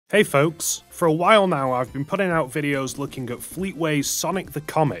Hey folks, for a while now I've been putting out videos looking at Fleetway's Sonic the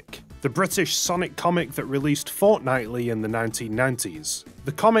Comic, the British Sonic comic that released fortnightly in the 1990s.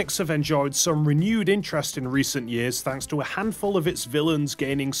 The comics have enjoyed some renewed interest in recent years thanks to a handful of its villains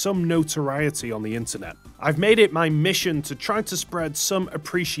gaining some notoriety on the internet. I've made it my mission to try to spread some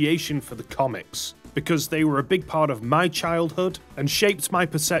appreciation for the comics, because they were a big part of my childhood and shaped my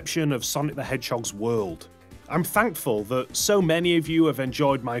perception of Sonic the Hedgehog's world. I'm thankful that so many of you have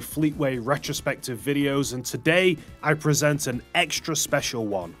enjoyed my Fleetway retrospective videos, and today I present an extra special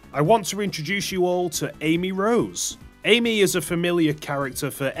one. I want to introduce you all to Amy Rose. Amy is a familiar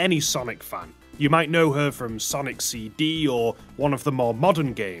character for any Sonic fan. You might know her from Sonic CD or one of the more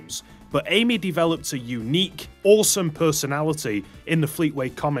modern games, but Amy developed a unique, awesome personality in the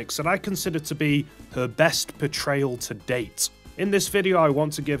Fleetway comics that I consider to be her best portrayal to date. In this video, I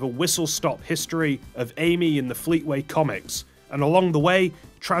want to give a whistle-stop history of Amy in the Fleetway comics, and along the way,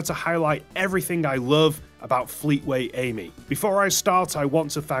 try to highlight everything I love about Fleetway Amy. Before I start, I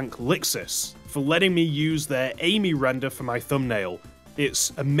want to thank Lixis for letting me use their Amy render for my thumbnail.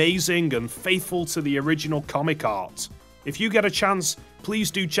 It's amazing and faithful to the original comic art. If you get a chance, please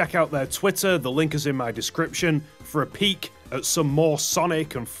do check out their Twitter, the link is in my description, for a peek at some more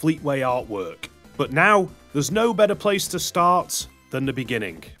Sonic and Fleetway artwork. But now, there's no better place to start than the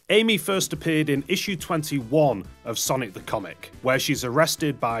beginning. Amy first appeared in issue 21 of Sonic the Comic, where she's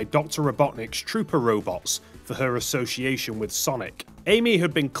arrested by Dr. Robotnik's trooper robots for her association with Sonic. Amy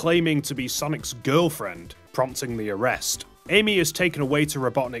had been claiming to be Sonic's girlfriend, prompting the arrest. Amy is taken away to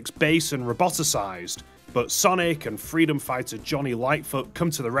Robotnik's base and roboticized, but Sonic and freedom fighter Johnny Lightfoot come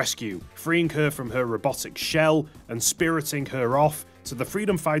to the rescue, freeing her from her robotic shell and spiriting her off to the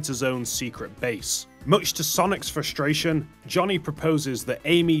freedom fighter's own secret base. Much to Sonic's frustration, Johnny proposes that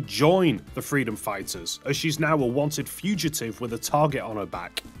Amy join the freedom fighters, as she's now a wanted fugitive with a target on her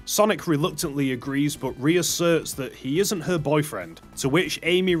back. Sonic reluctantly agrees but reasserts that he isn't her boyfriend, to which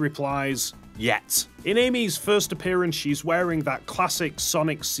Amy replies, "Yet." In Amy's first appearance, she's wearing that classic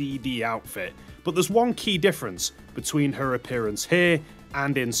Sonic CD outfit, but there's one key difference between her appearance here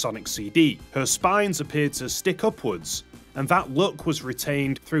and in Sonic CD. Her spines appear to stick upwards, and that look was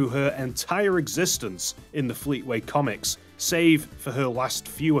retained through her entire existence in the Fleetway comics, save for her last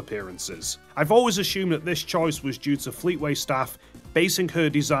few appearances. I've always assumed that this choice was due to Fleetway staff basing her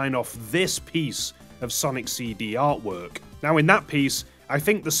design off this piece of Sonic CD artwork. Now in that piece, I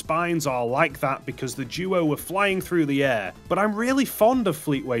think the spines are like that because the duo were flying through the air, but I'm really fond of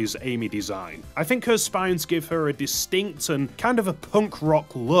Fleetway's Amy design. I think her spines give her a distinct and kind of a punk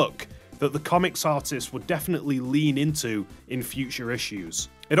rock look that the comics artist would definitely lean into in future issues.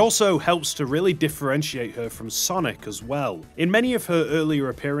 It also helps to really differentiate her from Sonic as well. In many of her earlier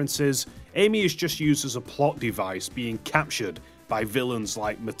appearances, Amy is just used as a plot device, being captured by villains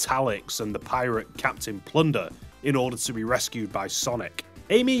like Metallics and the pirate Captain Plunder in order to be rescued by Sonic.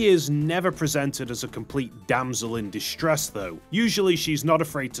 Amy is never presented as a complete damsel in distress though. Usually she's not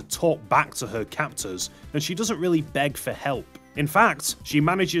afraid to talk back to her captors, and she doesn't really beg for help. In fact, she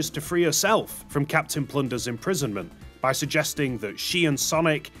manages to free herself from Captain Plunder's imprisonment by suggesting that she and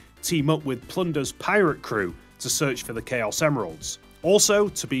Sonic team up with Plunder's pirate crew to search for the Chaos Emeralds. Also,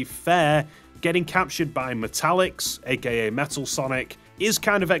 to be fair, getting captured by Metallics, aka Metal Sonic, is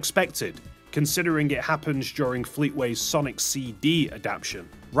kind of expected, considering it happens during Fleetway's Sonic CD adaptation.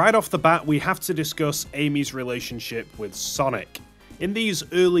 Right off the bat, we have to discuss Amy's relationship with Sonic. In these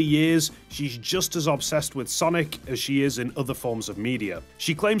early years, she's just as obsessed with Sonic as she is in other forms of media.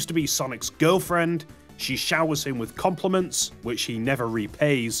 She claims to be Sonic's girlfriend, she showers him with compliments, which he never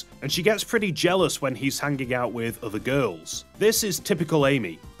repays, and she gets pretty jealous when he's hanging out with other girls. This is typical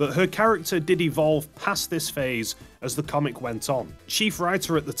Amy, but her character did evolve past this phase as the comic went on. Chief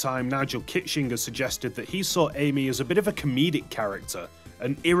writer at the time, Nigel Kitchinger, suggested that he saw Amy as a bit of a comedic character,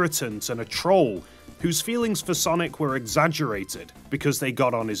 an irritant and a troll, whose feelings for Sonic were exaggerated because they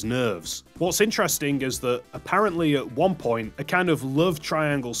got on his nerves. What's interesting is that apparently at one point a kind of love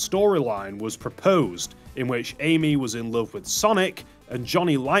triangle storyline was proposed in which Amy was in love with Sonic and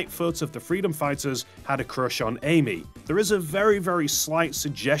Johnny Lightfoot of the Freedom Fighters had a crush on Amy. There is a very slight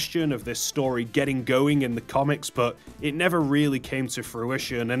suggestion of this story getting going in the comics, but it never really came to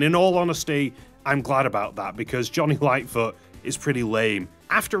fruition, and in all honesty, I'm glad about that because Johnny Lightfoot is pretty lame.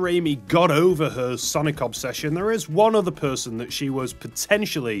 After Amy got over her Sonic obsession, there is one other person that she was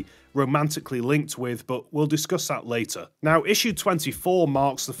potentially romantically linked with, but we'll discuss that later. Now, issue 24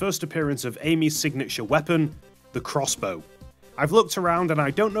 marks the first appearance of Amy's signature weapon, the crossbow. I've looked around and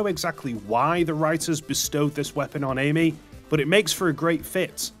I don't know exactly why the writers bestowed this weapon on Amy, but it makes for a great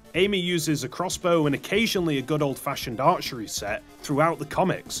fit. Amy uses a crossbow and occasionally a good old-fashioned archery set throughout the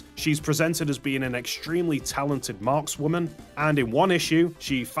comics. She's presented as being an extremely talented markswoman, and in one issue,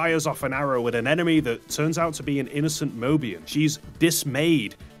 she fires off an arrow at an enemy that turns out to be an innocent Mobian. She's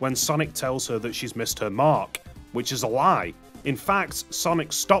dismayed when Sonic tells her that she's missed her mark, which is a lie. In fact,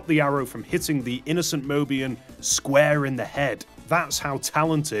 Sonic stopped the arrow from hitting the innocent Mobian square in the head. That's how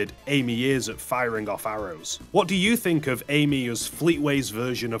talented Amy is at firing off arrows. What do you think of Amy as Fleetway's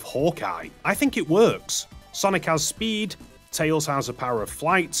version of Hawkeye? I think it works. Sonic has speed, Tails has a power of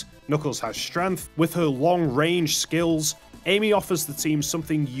flight, Knuckles has strength. With her long-range skills, Amy offers the team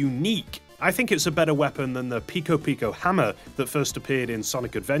something unique. I think it's a better weapon than the Pico Pico hammer that first appeared in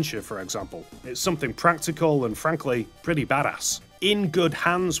Sonic Adventure, for example. It's something practical and, frankly, pretty badass. In Good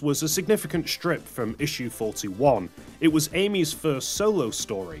Hands was a significant strip from issue 41. It was Amy's first solo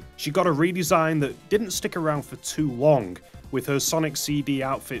story. She got a redesign that didn't stick around for too long, with her Sonic CD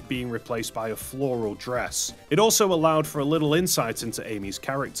outfit being replaced by a floral dress. It also allowed for a little insight into Amy's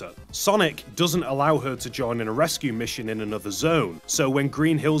character. Sonic doesn't allow her to join in a rescue mission in another zone, so when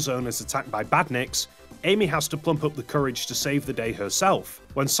Green Hill Zone is attacked by badniks, Amy has to plump up the courage to save the day herself.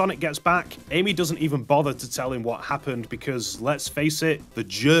 When Sonic gets back, Amy doesn't even bother to tell him what happened because, let's face it, the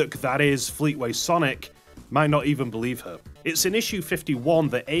jerk that is Fleetway Sonic might not even believe her. It's in issue 51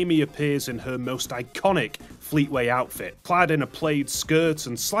 that Amy appears in her most iconic Fleetway outfit, clad in a plaid skirt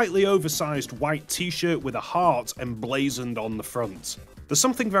and slightly oversized white t-shirt with a heart emblazoned on the front. There's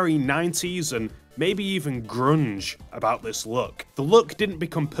something very 90s and maybe even grunge about this look. The look didn't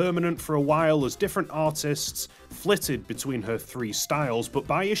become permanent for a while as different artists flitted between her three styles, but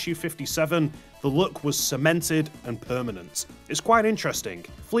by issue 57, the look was cemented and permanent. It's quite interesting.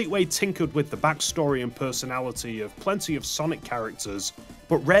 Fleetway tinkered with the backstory and personality of plenty of Sonic characters,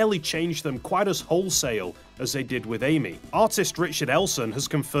 but rarely changed them quite as wholesale as they did with Amy. Artist Richard Elson has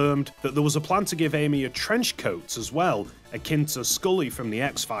confirmed that there was a plan to give Amy a trench coat as well, akin to Scully from the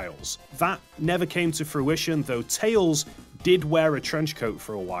X-Files. That never came to fruition, though Tails did wear a trench coat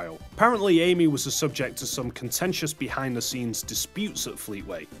for a while. Apparently Amy was a subject to some contentious behind-the-scenes disputes at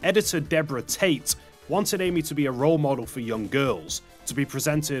Fleetway. Editor Deborah Tate wanted Amy to be a role model for young girls, to be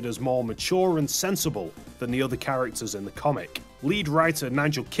presented as more mature and sensible than the other characters in the comic. Lead writer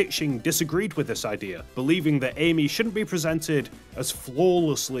Nigel Kitching disagreed with this idea, believing that Amy shouldn't be presented as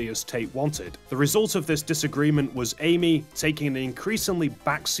flawlessly as Tate wanted. The result of this disagreement was Amy taking an increasingly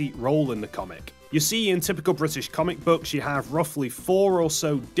backseat role in the comic. You see, in typical British comic books, you have roughly 4 or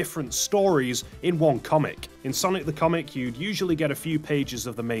so different stories in one comic. In Sonic the Comic, you'd usually get a few pages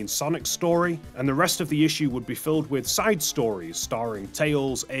of the main Sonic story, and the rest of the issue would be filled with side stories starring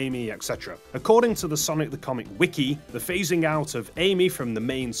Tails, Amy, etc. According to the Sonic the Comic wiki, the phasing out of Amy from the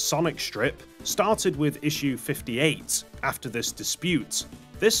main Sonic strip started with issue 58, after this dispute.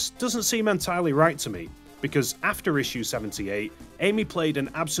 This doesn't seem entirely right to me, because after issue 78, Amy played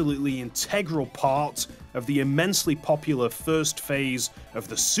an absolutely integral part of the immensely popular first phase of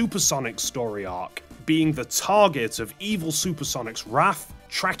the Supersonic story arc, being the target of evil Supersonic's wrath,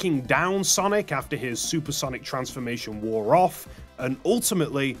 tracking down Sonic after his supersonic transformation wore off, and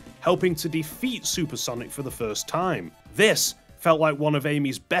ultimately helping to defeat Supersonic for the first time. This felt like one of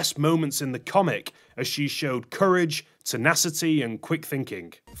Amy's best moments in the comic, as she showed courage, tenacity, and quick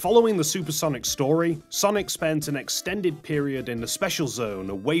thinking. Following the Supersonic story, Sonic spent an extended period in the Special Zone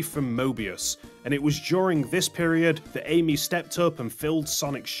away from Mobius, and it was during this period that Amy stepped up and filled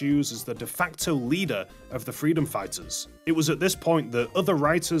Sonic's shoes as the de facto leader of the Freedom Fighters. It was at this point that other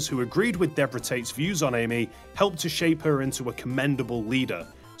writers who agreed with Deborah Tate's views on Amy helped to shape her into a commendable leader,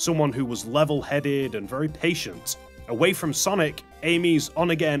 someone who was level-headed and very patient. Away from Sonic, Amy's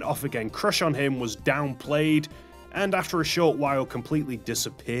on-again, off-again crush on him was downplayed, and after a short while completely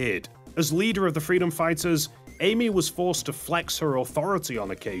disappeared. As leader of the Freedom Fighters, Amy was forced to flex her authority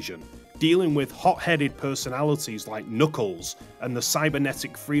on occasion, dealing with hot-headed personalities like Knuckles and the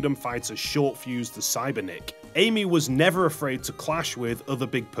cybernetic Freedom Fighter Short-Fuse the Cybernick. Amy was never afraid to clash with other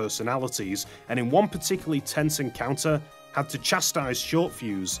big personalities, and in one particularly tense encounter, had to chastise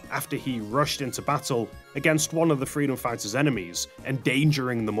Short-Fuse after he rushed into battle against one of the Freedom Fighters' enemies,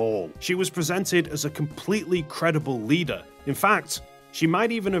 endangering them all. She was presented as a completely credible leader. In fact, she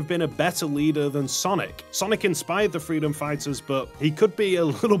might even have been a better leader than Sonic. Sonic inspired the Freedom Fighters, but he could be a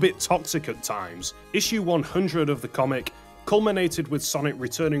little bit toxic at times. Issue 100 of the comic culminated with Sonic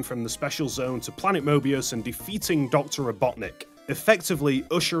returning from the Special Zone to Planet Mobius and defeating Dr. Robotnik, effectively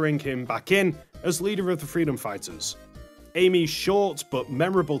ushering him back in as leader of the Freedom Fighters. Amy's short but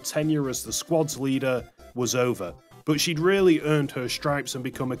memorable tenure as the squad's leader was over, but she'd really earned her stripes and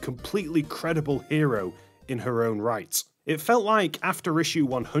become a completely credible hero in her own right. It felt like after issue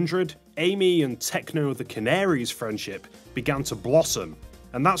 100, Amy and Techno the Canary's friendship began to blossom,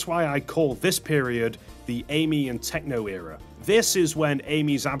 and that's why I call this period the Amy and Techno era. This is when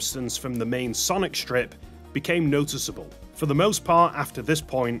Amy's absence from the main Sonic strip became noticeable. For the most part, after this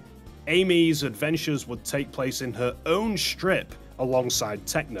point, Amy's adventures would take place in her own strip alongside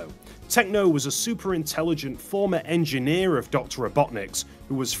Techno. Techno was a super intelligent former engineer of Dr. Robotnik's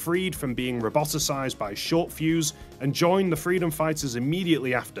who was freed from being roboticized by Short Fuse and joined the Freedom Fighters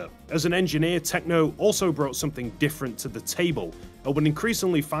immediately after. As an engineer, Techno also brought something different to the table and would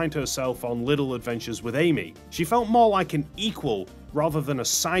increasingly find herself on little adventures with Amy. She felt more like an equal rather than a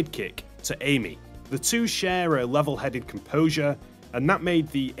sidekick to Amy. The two share a level-headed composure, and that made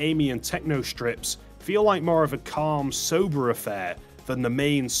the Amy and Techno strips feel like more of a calm, sober affair than the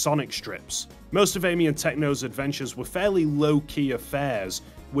main Sonic strips. Most of Amy and Techno's adventures were fairly low-key affairs,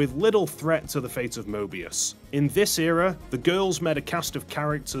 with little threat to the fate of Mobius. In this era, the girls met a cast of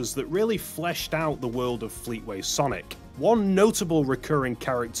characters that really fleshed out the world of Fleetway Sonic. One notable recurring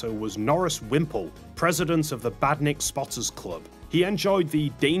character was Norris Wimple, president of the Badnik Spotters Club. He enjoyed the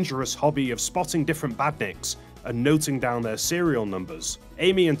dangerous hobby of spotting different badniks and noting down their serial numbers.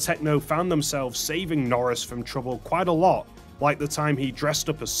 Amy and Techno found themselves saving Norris from trouble quite a lot, like the time he dressed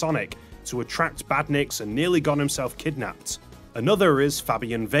up as Sonic to attract badniks and nearly got himself kidnapped. Another is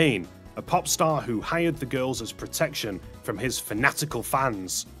Fabian Vane, a pop star who hired the girls as protection from his fanatical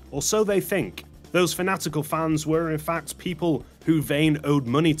fans. Or so they think. Those fanatical fans were in fact people who Vane owed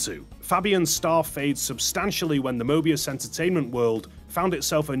money to. Fabian's star fades substantially when the Mobius entertainment world found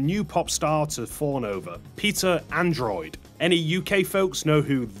itself a new pop star to fawn over, Peter Android. Any UK folks know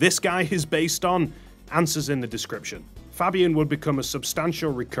who this guy is based on? Answers in the description. Fabian would become a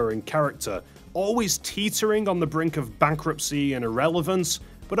substantial recurring character, always teetering on the brink of bankruptcy and irrelevance,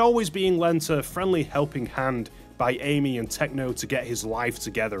 but always being lent a friendly helping hand by Amy and Techno to get his life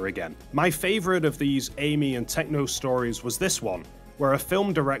together again. My favourite of these Amy and Techno stories was this one, where a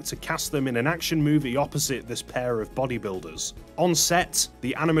film director cast them in an action movie opposite this pair of bodybuilders. On set,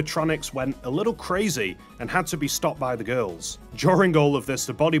 the animatronics went a little crazy and had to be stopped by the girls. During all of this,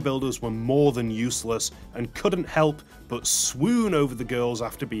 the bodybuilders were more than useless and couldn't help but swoon over the girls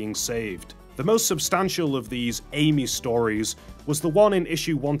after being saved. The most substantial of these Amy stories was the one in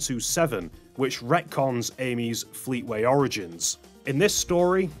issue 127, which retcons Amy's Fleetway origins. In this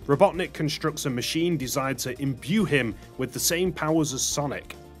story, Robotnik constructs a machine designed to imbue him with the same powers as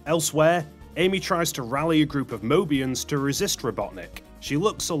Sonic. Elsewhere, Amy tries to rally a group of Mobians to resist Robotnik. She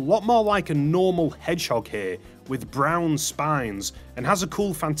looks a lot more like a normal hedgehog here, with brown spines, and has a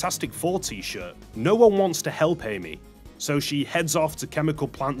cool Fantastic Four t-shirt. No one wants to help Amy, so she heads off to Chemical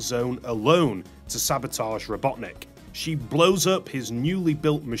Plant Zone alone to sabotage Robotnik. She blows up his newly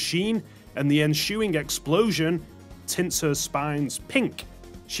built machine, and the ensuing explosion tints her spines pink.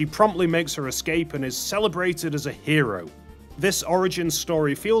 She promptly makes her escape and is celebrated as a hero. This origin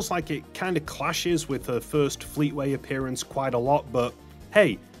story feels like it kinda clashes with her first Fleetway appearance quite a lot, but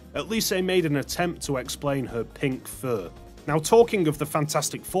hey, at least they made an attempt to explain her pink fur. Now, talking of the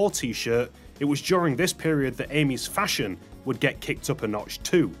Fantastic Four t-shirt, it was during this period that Amy's fashion would get kicked up a notch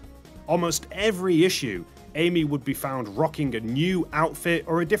too. Almost every issue, Amy would be found rocking a new outfit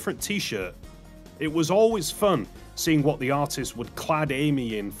or a different t-shirt. It was always fun seeing what the artist would clad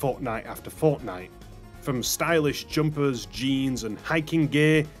Amy in fortnight after fortnight. From stylish jumpers, jeans, and hiking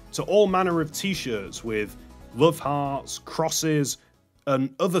gear to all manner of t-shirts with love hearts, crosses,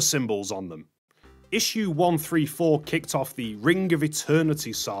 and other symbols on them. Issue 134 kicked off the Ring of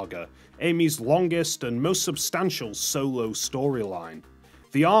Eternity saga, Amy's longest and most substantial solo storyline.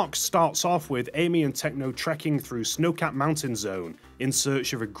 The arc starts off with Amy and Techno trekking through Snowcat Mountain Zone in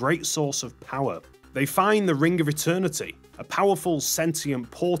search of a great source of power. They find the Ring of Eternity, a powerful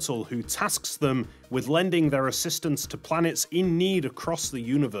sentient portal who tasks them with lending their assistance to planets in need across the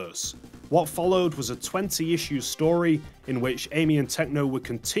universe. What followed was a 20-issue story in which Amy and Techno were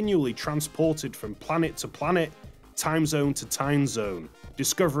continually transported from planet to planet, time zone to time zone,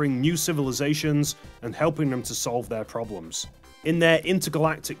 discovering new civilizations and helping them to solve their problems. In their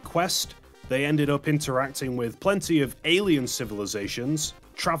intergalactic quest, they ended up interacting with plenty of alien civilizations,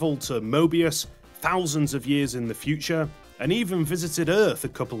 traveled to Mobius thousands of years in the future, and even visited Earth a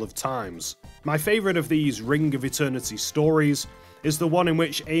couple of times. My favourite of these Ring of Eternity stories is the one in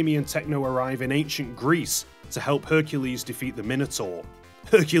which Amy and Techno arrive in ancient Greece to help Hercules defeat the Minotaur.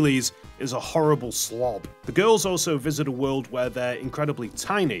 Hercules is a horrible slob. The girls also visit a world where they're incredibly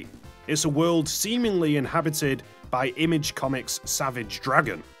tiny. It's a world seemingly inhabited by Image Comics' Savage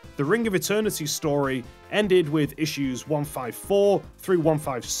Dragon. The Ring of Eternity story ended with issues 154 through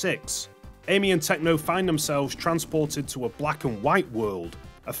 156. Amy and Techno find themselves transported to a black and white world,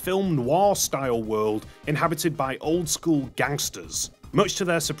 a film noir style world inhabited by old school gangsters. Much to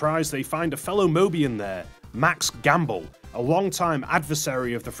their surprise, they find a fellow Mobian there, Max Gamble, a longtime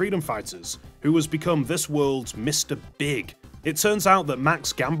adversary of the Freedom Fighters, who has become this world's Mr. Big. It turns out that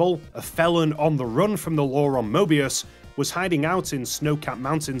Max Gamble, a felon on the run from the law on Mobius, was hiding out in Snowcap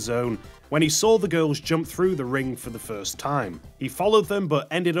Mountain Zone when he saw the girls jump through the ring for the first time. He followed them but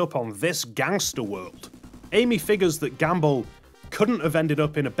ended up on this gangster world. Amy figures that Gamble couldn't have ended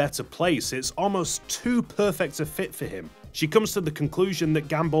up in a better place, it's almost too perfect a fit for him. She comes to the conclusion that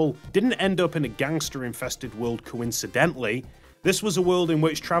Gamble didn't end up in a gangster-infested world coincidentally. This was a world in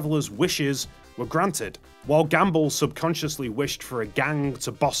which travelers' wishes were granted. While Gamble subconsciously wished for a gang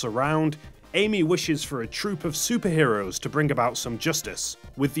to boss around, Amy wishes for a troupe of superheroes to bring about some justice.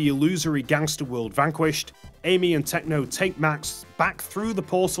 With the illusory gangster world vanquished, Amy and Techno take Max back through the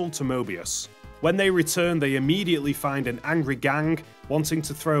portal to Mobius. When they return, they immediately find an angry gang wanting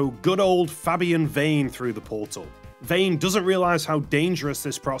to throw good old Fabian Vane through the portal. Vane doesn't realize how dangerous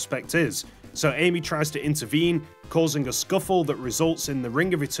this prospect is, so Amy tries to intervene, causing a scuffle that results in the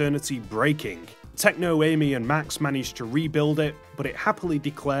Ring of Eternity breaking. Techno, Amy and Max manage to rebuild it, but it happily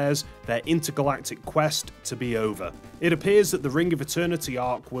declares their intergalactic quest to be over. It appears that the Ring of Eternity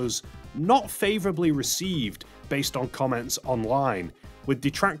arc was not favourably received based on comments online, with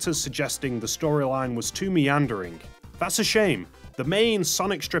detractors suggesting the storyline was too meandering. That's a shame. The main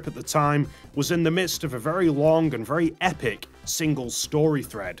Sonic strip at the time was in the midst of a very long and very epic single story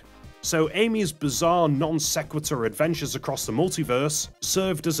thread. So Amy's bizarre non sequitur adventures across the multiverse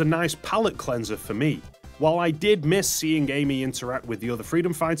served as a nice palate cleanser for me. While I did miss seeing Amy interact with the other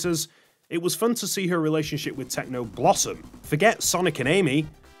Freedom Fighters, it was fun to see her relationship with Techno blossom. Forget Sonic and Amy,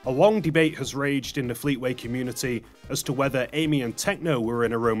 a long debate has raged in the Fleetway community as to whether Amy and Techno were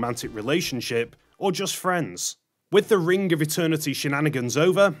in a romantic relationship or just friends. With the Ring of Eternity shenanigans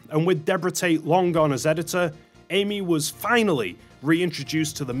over, and with Deborah Tate long gone as editor, Amy was finally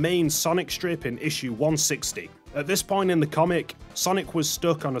reintroduced to the main Sonic strip in issue 160. At this point in the comic, Sonic was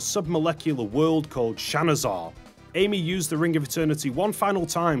stuck on a submolecular world called Shanazar. Amy used the Ring of Eternity one final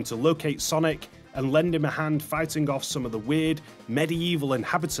time to locate Sonic and lend him a hand fighting off some of the weird medieval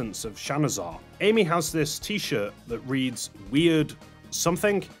inhabitants of Shanazar. Amy has this t-shirt that reads weird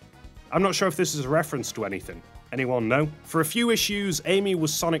something. I'm not sure if this is a reference to anything. Anyone know? For a few issues, Amy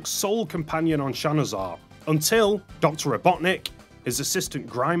was Sonic's sole companion on Shanazar, until Dr. Robotnik, his assistant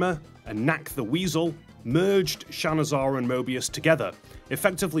Grimer, and Knack the Weasel merged Shanazar and Mobius together,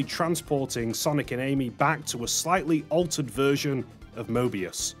 effectively transporting Sonic and Amy back to a slightly altered version of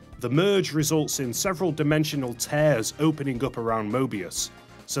Mobius. The merge results in several dimensional tears opening up around Mobius,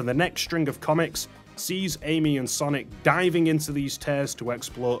 so the next string of comics sees Amy and Sonic diving into these tears to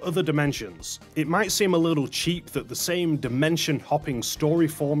explore other dimensions. It might seem a little cheap that the same dimension-hopping story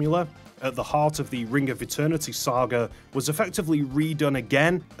formula at the heart of the Ring of Eternity saga was effectively redone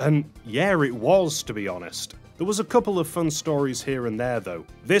again, and yeah, it was, to be honest. There was a couple of fun stories here and there though.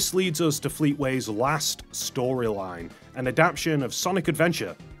 This leads us to Fleetway's last storyline, an adaptation of Sonic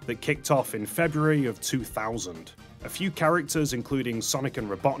Adventure that kicked off in February of 2000. A few characters, including Sonic and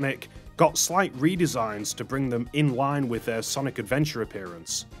Robotnik, got slight redesigns to bring them in line with their Sonic Adventure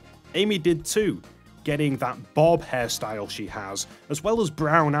appearance. Amy did too, getting that bob hairstyle she has, as well as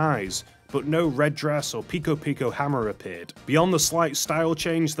brown eyes, but no red dress or Pico Pico hammer appeared. Beyond the slight style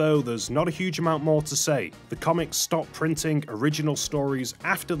change though, there's not a huge amount more to say. The comics stopped printing original stories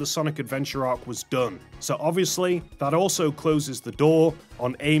after the Sonic Adventure arc was done, so obviously that also closes the door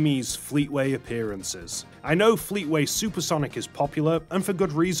on Amy's Fleetway appearances. I know Fleetway Supersonic is popular, and for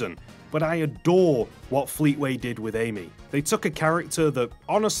good reason, but I adore what Fleetway did with Amy. They took a character that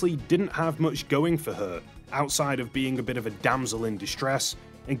honestly didn't have much going for her, outside of being a bit of a damsel in distress,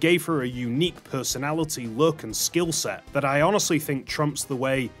 and gave her a unique personality, look, and skill set that I honestly think trumps the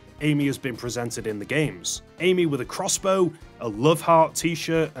way Amy has been presented in the games. Amy with a crossbow, a love heart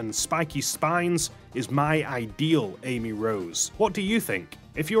t-shirt, and spiky spines is my ideal Amy Rose. What do you think?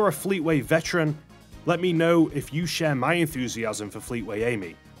 If you're a Fleetway veteran, let me know if you share my enthusiasm for Fleetway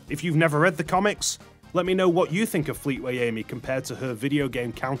Amy. If you've never read the comics, let me know what you think of Fleetway Amy compared to her video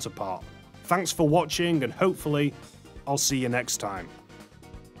game counterpart. Thanks for watching, and hopefully, I'll see you next time.